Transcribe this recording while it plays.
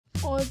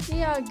Özge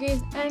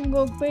yagiz and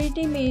Gökberk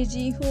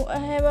demirci, who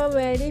have a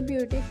very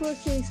beautiful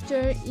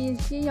sister,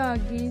 Özge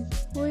yagiz,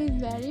 who is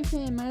very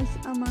famous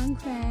among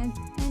fans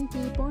and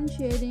keep on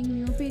sharing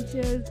new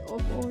pictures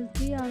of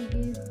Özge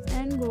yagiz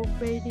and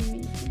Gökberk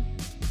demirci.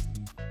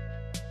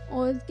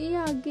 Özge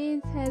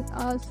yagiz has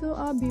also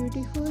a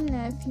beautiful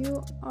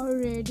nephew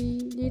already,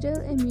 little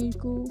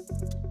Emirku,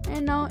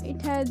 and now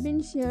it has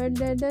been shared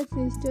that the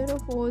sister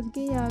of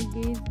Özge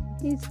yagiz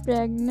is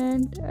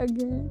pregnant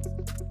again.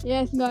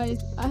 Yes,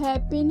 guys, a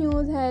happy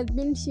news has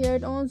been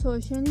shared on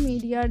social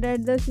media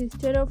that the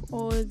sister of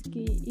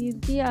Özge,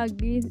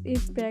 yagiz,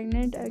 is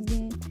pregnant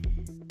again.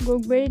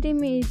 Gökberk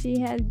demirci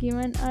has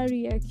given a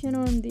reaction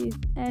on this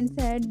and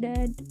said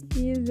that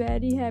he is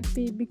very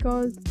happy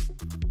because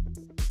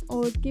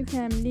Özge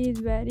family is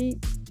very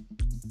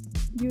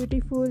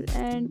beautiful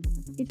and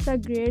it's a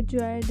great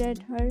joy that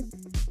her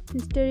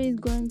sister is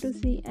going to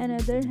see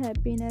another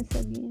happiness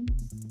again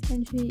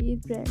and she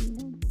is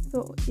pregnant.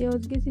 So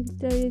Özge's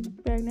sister is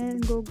pregnant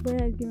and Gökberk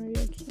has given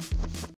reaction.